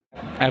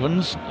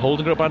Evans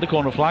holding her up by the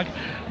corner flag,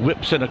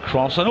 whips in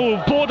across, and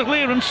border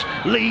clearance.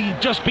 Lee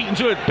just beaten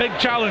to it, big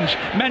challenge.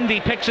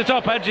 Mendy picks it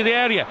up, edge of the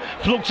area,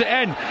 floats it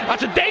in.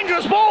 That's a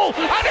dangerous ball,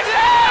 and it's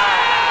there!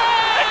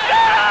 It's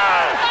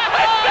there!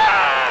 It's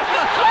there!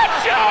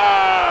 Fletcher!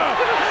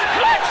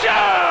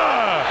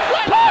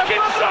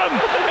 Parkinson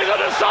is on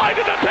the side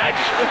of the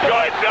pitch,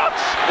 going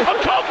nuts.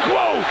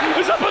 Okonkwo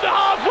is up at the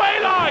halfway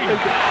line.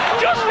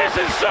 Justice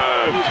is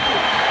served.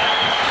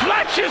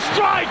 Fletcher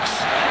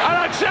strikes, and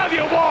I tell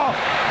you what,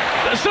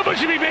 someone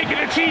should be making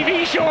a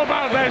TV show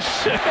about this.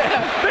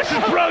 This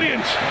is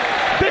brilliant.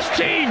 This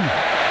team,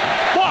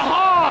 what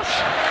heart!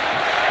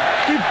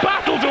 We've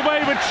battled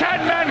away with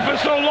 10 men for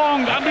so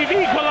long, and we've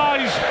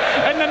equalised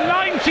in the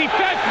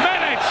 95th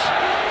minute.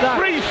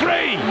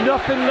 3-3.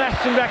 Nothing less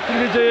than Wrexham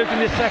deserved in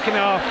the second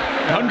half.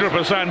 100%.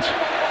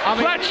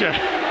 Fletcher.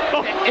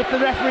 If the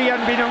referee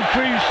hadn't been on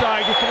Crewe's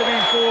side, it could have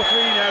been 4-3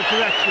 now to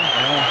Wrexham.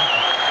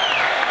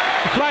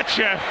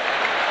 Fletcher,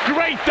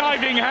 great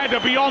diving header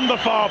beyond the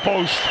far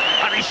post,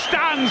 and he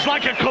stands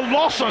like a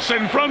colossus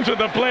in front of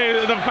the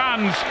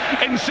fans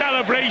in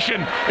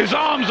celebration, his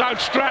arms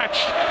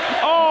outstretched.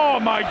 Oh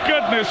my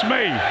goodness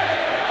me.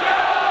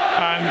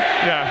 And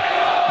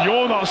yeah,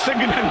 you're not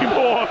singing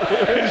anymore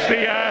is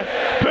the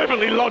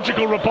perfectly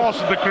logical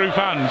riposte of the Crewe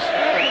fans.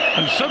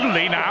 And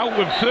suddenly now,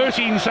 with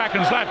 13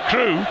 seconds left,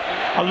 Crewe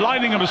are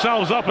lining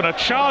themselves up and are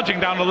charging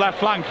down the left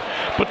flank,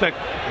 but the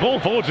ball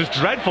forwards is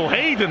dreadful.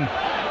 Hayden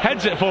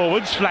heads it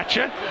forwards,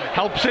 Fletcher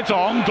helps it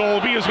on.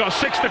 Dalby has got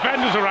 6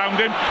 defenders around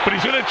him, but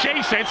he's going to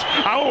chase it.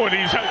 Oh, and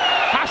he's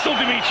Hassel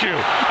Dimitru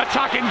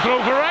attacking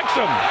throw for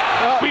Wrexham.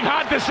 We've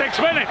had the 6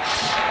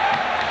 minutes.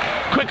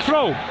 Quick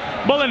throw,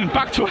 Mullen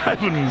back to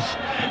Evans.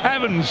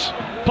 Evans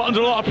put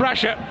under a lot of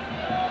pressure.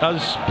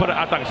 Has put it,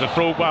 I think it's a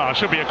throw. Well, it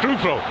should be a Crewe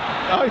throw,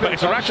 but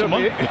it's a Wrexham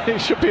one. It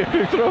should be a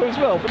Crewe throw as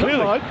well, but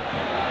clearly.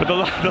 But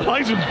the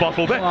linesman's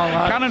bottled it.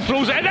 Cannon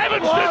throws it, and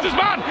Evans turns his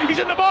man. He's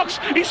in the box.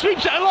 He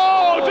sweeps it.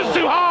 Oh, just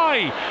too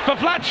high for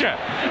Fletcher.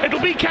 It'll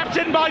be kept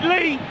in by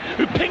Lee,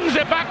 who pings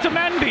it back to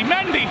Mendy.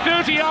 Mendy,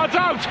 30 yards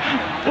out.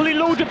 Will he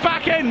load it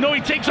back in? No, he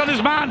takes on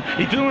his man.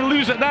 He didn't want to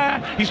lose it there.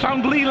 He's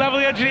found Lee level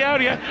the edge of the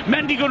area.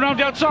 Mendy going around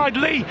the outside.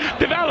 Lee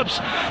develops.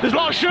 There's a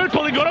lot of shirt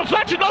pulling going on.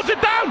 Fletcher knocks it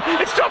down.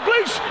 It's struck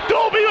loose.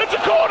 Dolby wins a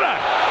corner.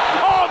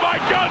 Oh my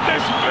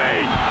goodness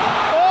me.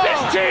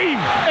 This team.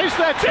 It's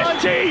their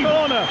team.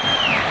 Corner.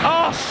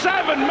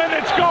 7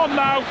 minutes gone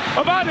now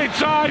of added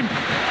time.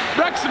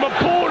 Wrexham are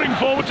pouring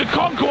forward to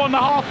Conco on the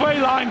halfway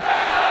line.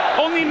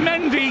 Only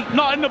Mendy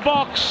not in the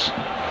box.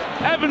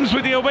 Evans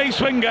with the away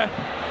swinger.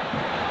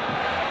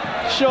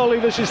 Surely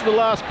this is the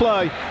last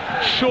play.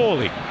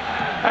 Surely.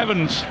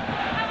 Evans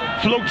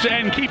floats it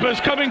in.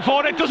 Keeper's coming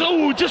for it.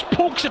 Just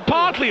pokes it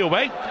partly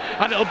away,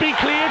 and it'll be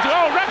cleared.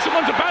 Oh, Wrexham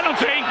wants a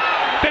penalty.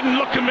 Didn't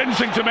look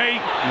convincing to me.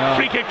 No.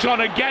 Free kick's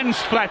on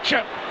against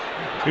Fletcher,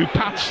 who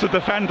pats the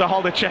defender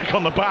Holdacek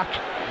on the back.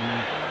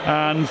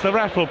 And the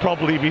ref will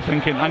probably be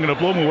thinking, I'm going to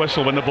blow my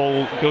whistle when the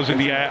ball goes in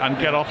the air and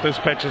get off this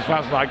pitch as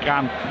fast as I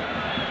can.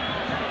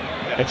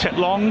 It's hit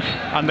long,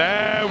 and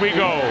there we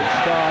go.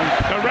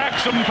 The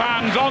Wrexham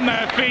fans on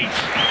their feet,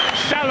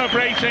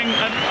 celebrating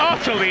an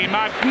utterly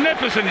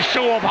magnificent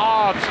show of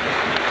heart.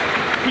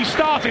 We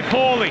started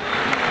poorly.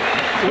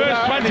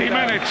 First 20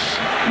 minutes,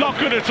 not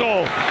good at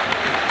all.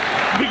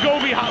 We go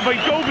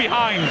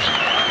behind.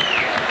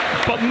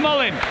 But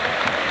Mullen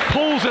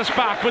pulls us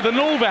back with an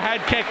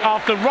overhead kick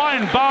after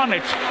Ryan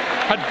Barnett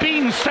had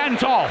been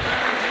sent off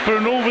for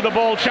an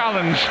over-the-ball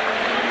challenge.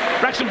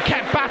 Wrexham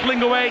kept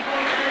battling away,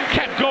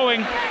 kept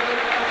going,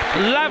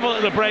 level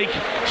at the break,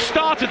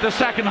 started the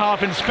second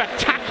half in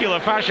spectacular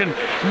fashion,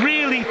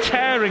 really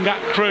tearing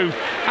at Crewe,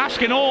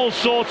 asking all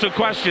sorts of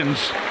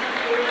questions.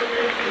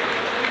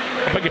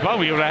 I beg your pardon,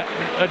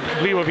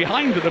 we were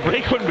behind at the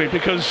break, weren't we?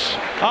 Because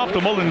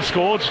after Mullen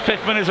scored,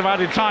 5th minute of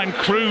added time,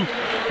 Crewe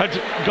had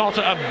got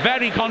a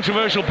very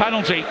controversial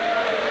penalty.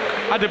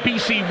 Had the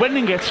BC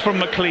winning it from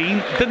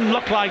McLean. Didn't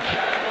look like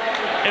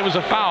it was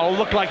a foul,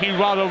 looked like he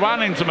rather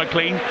ran into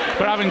McLean.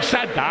 But having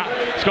said that,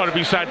 it's got to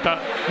be said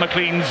that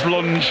McLean's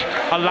lunge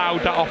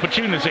allowed that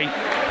opportunity.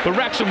 But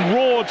Wrexham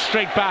roared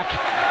straight back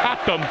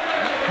at them.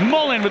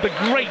 Mullen with a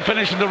great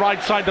finish in the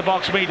right side of the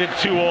box made it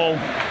 2-2.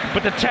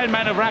 But the 10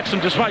 men of Wrexham,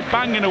 despite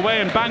banging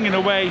away,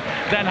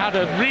 then had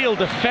a real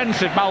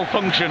defensive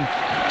malfunction.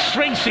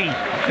 Tracy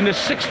in the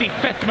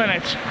 65th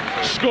minute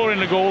scoring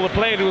the goal, the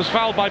player who was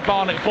fouled by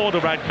Barnett for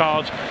the red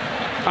card.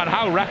 And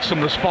how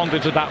Wrexham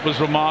responded to that was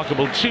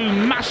remarkable. 2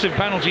 massive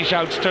penalty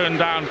shouts turned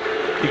down.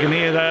 You can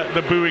hear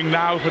the booing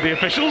now for the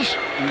officials,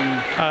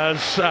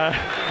 as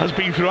has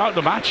been throughout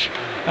the match.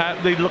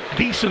 They look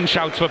decent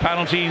shouts for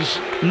penalties,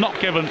 not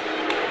given.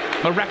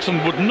 But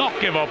Wrexham would not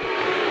give up,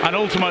 and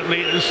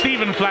ultimately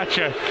Stephen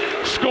Fletcher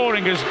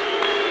scoring his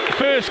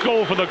first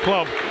goal for the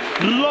club,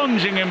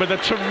 lunging in with a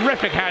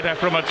terrific header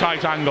from a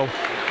tight angle.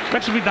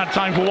 Wrexham didn't have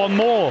time for one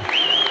more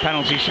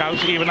penalty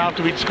shout, even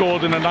after we'd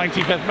scored in the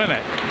 95th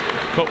minute.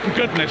 But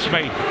goodness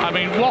me, I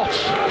mean,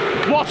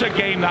 what a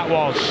game that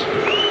was.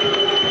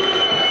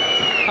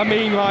 I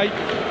mean, like,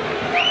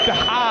 the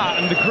heart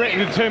and the grit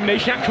and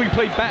determination. Actually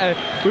played better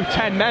with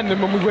 10 men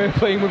than when we were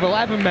playing with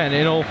 11 men,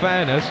 in all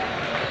fairness.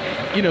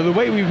 You know, the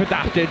way we've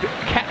adapted,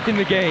 kept in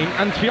the game,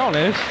 and to be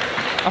honest,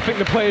 I think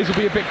the players will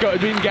be a bit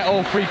gutted we didn't get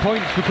all 3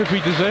 points because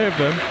we deserve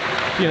them.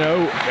 You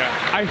know,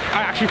 I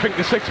actually think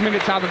the 6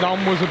 minutes added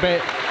on was a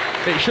bit...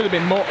 It should have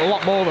been a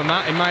lot more than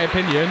that, in my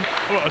opinion.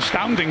 Well,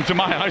 astounding to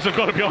my eyes, I've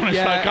got to be honest.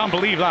 I can't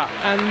believe that.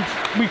 And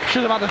we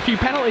should have had a few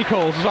penalty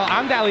calls as well.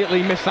 And Elliot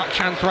Lee missed that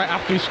chance right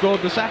after he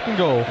scored the second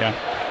goal. Yeah.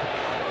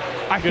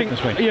 I think,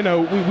 you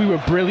know, we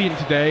were brilliant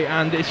today,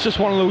 and it's just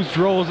one of those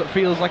draws that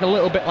feels like a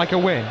little bit like a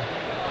win.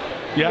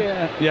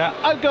 Yeah.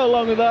 I'd go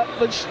along with that,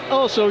 but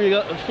also you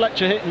got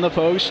Fletcher hitting the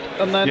post,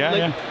 and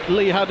then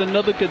Lee had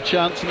another good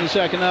chance in the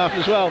second half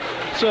as well.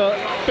 So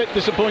a bit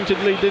disappointed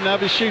Lee didn't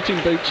have his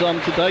shooting boots on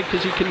today,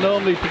 because he can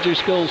normally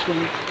produce goals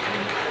from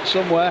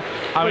somewhere.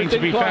 I mean, to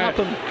be fair,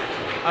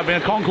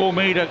 Concord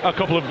made a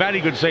couple of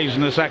very good saves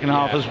in the second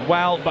half as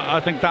well, but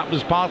I think that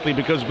was partly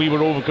because we were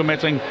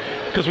overcommitting,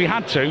 because we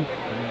had to.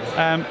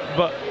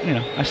 But you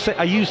know,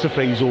 I use the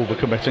phrase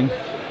overcommitting,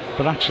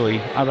 but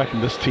actually I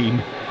reckon this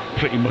team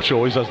pretty much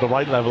always has the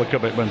right level of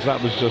commitment.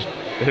 That was just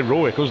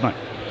heroic, wasn't it?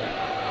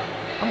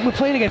 And we're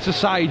playing against a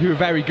side who are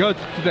very good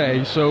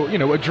today, so you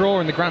know, a draw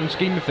in the grand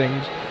scheme of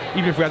things,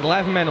 even if we had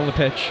 11 men on the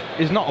pitch,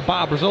 is not a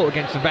bad result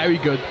against a very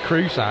good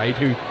Crewe side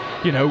who,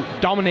 you know,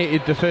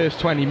 dominated the first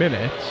 20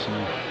 minutes.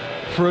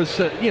 For us,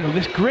 you know,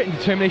 this grit and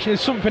determination,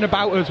 there's something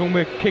about us when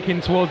we're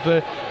kicking towards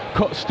the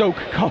Stoke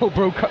Cold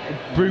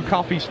Brew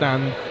coffee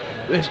stand.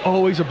 There's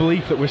always a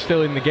belief that we're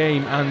still in the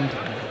game, and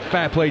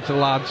fair play to the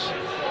lads.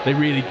 They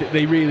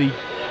really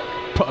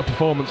put a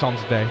performance on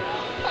today.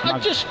 I'm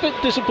just a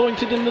bit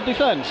disappointed in the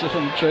defence, if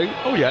I'm true.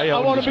 Oh yeah. I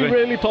want to be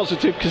really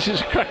positive because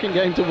it's a cracking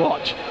game to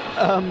watch,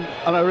 and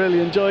I really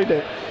enjoyed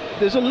it.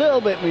 There's a little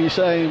bit me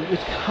saying we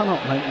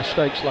cannot make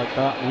mistakes like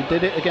that. We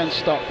did it against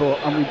Stockport,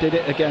 and we did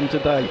it again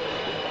today.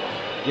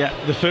 Yeah,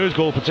 the third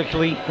goal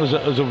particularly was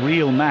a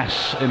real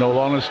mess, in all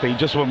honesty.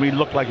 Just when we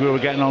looked like we were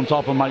getting on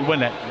top and might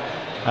win it.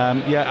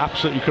 Yeah,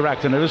 absolutely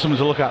correct, and there is something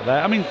to look at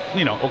there. I mean,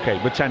 you know, okay,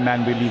 with 10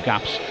 men we leave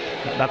gaps,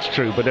 that's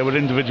true, but there were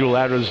individual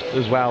errors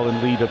as well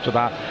in lead up to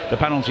that. The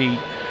penalty,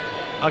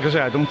 like I say,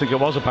 I don't think it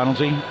was a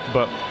penalty,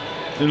 but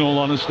in all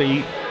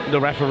honesty, the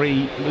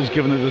referee was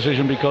given a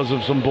decision because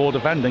of some poor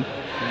defending.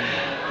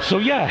 So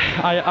yeah,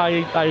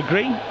 I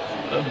agree,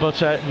 but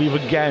we've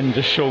again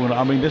just shown,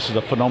 I mean, this is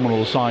a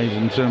phenomenal side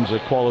in terms of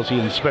quality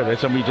and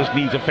spirit, and we just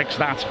need to fix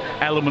that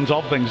element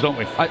of things, don't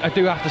we? I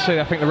do have to say,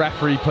 I think the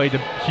referee played a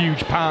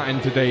huge part in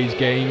today's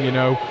game. You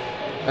know,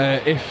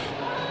 if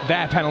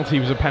their penalty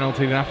was a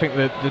penalty, then I think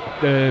that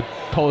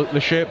the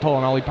shirt pull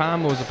on Ollie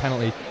Palmer was a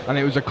penalty, and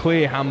it was a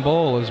clear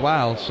handball as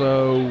well.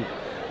 So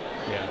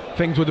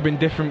things would have been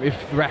different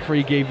if the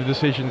referee gave the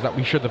decisions that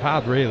we should have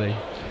had, really.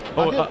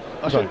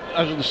 I think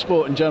as the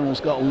sport in general's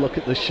got to look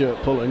at this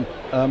shirt pulling.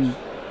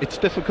 It's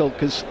difficult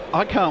because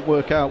I can't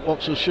work out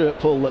what's a shirt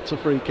pull that's a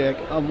free kick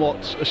and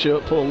what's a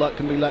shirt pull that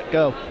can be let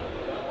go.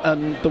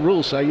 And the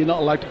rules say you're not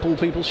allowed to pull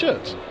people's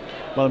shirts.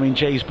 Well, I mean,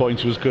 Chay's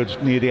point was good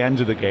near the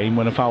end of the game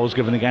when a foul was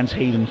given against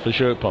Hayden for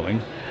shirt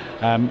pulling.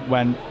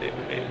 When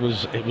it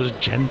was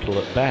gentle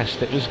at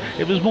best.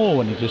 It was more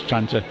when you're just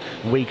trying to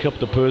wake up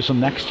the person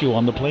next to you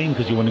on the plane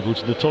because you want to go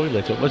to the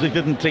toilet. It was, he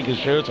didn't take his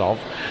shirt off,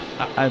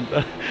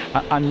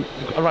 and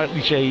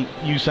rightly, Chay,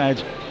 you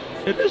said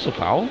it is a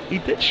foul. He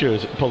did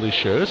pull his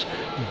shirt,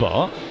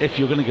 but if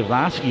you're going to give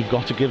that, you've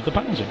got to give the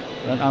penalty,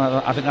 and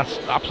I think that's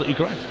absolutely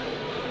correct.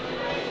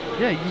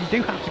 Yeah, you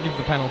do have to give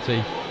the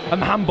penalty.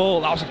 And the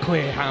handball, that was a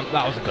clear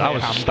handball. That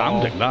was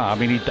astounding. That, I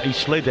mean, he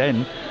slid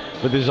in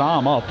with his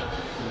arm up.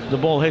 The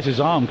ball hit his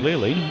arm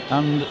clearly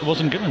and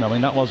wasn't given. I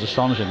mean, that was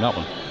astonishing, that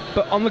one.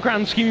 But on the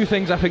grand scheme of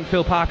things, I think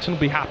Phil Parkinson will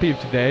be happy with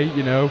today.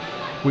 You know,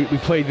 we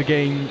played the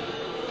game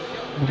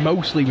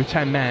mostly with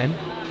 10 men,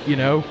 you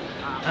know,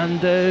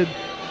 and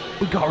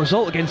we got a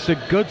result against a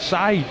good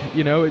side.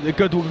 You know, a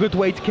good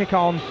way to kick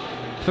on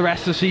for the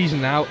rest of the season.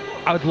 Now,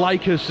 I would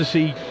like us to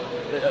see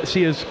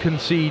us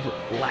concede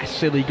less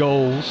silly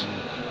goals,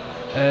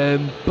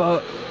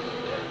 but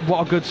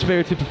what a good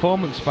spirited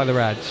performance by the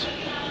Reds.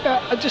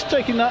 Yeah, just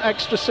taking that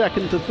extra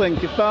second to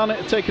think. If Barnett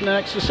had taken an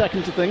extra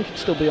second to think, he'd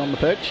still be on the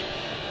pitch.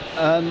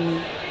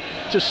 And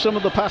just some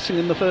of the passing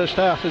in the first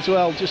half as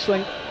well. Just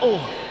think,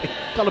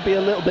 it's got to be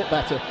a little bit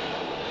better.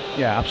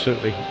 Yeah,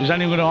 absolutely. Is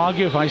anyone going to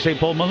argue if I say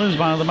Paul Mullen's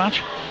man of the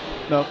match?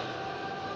 No.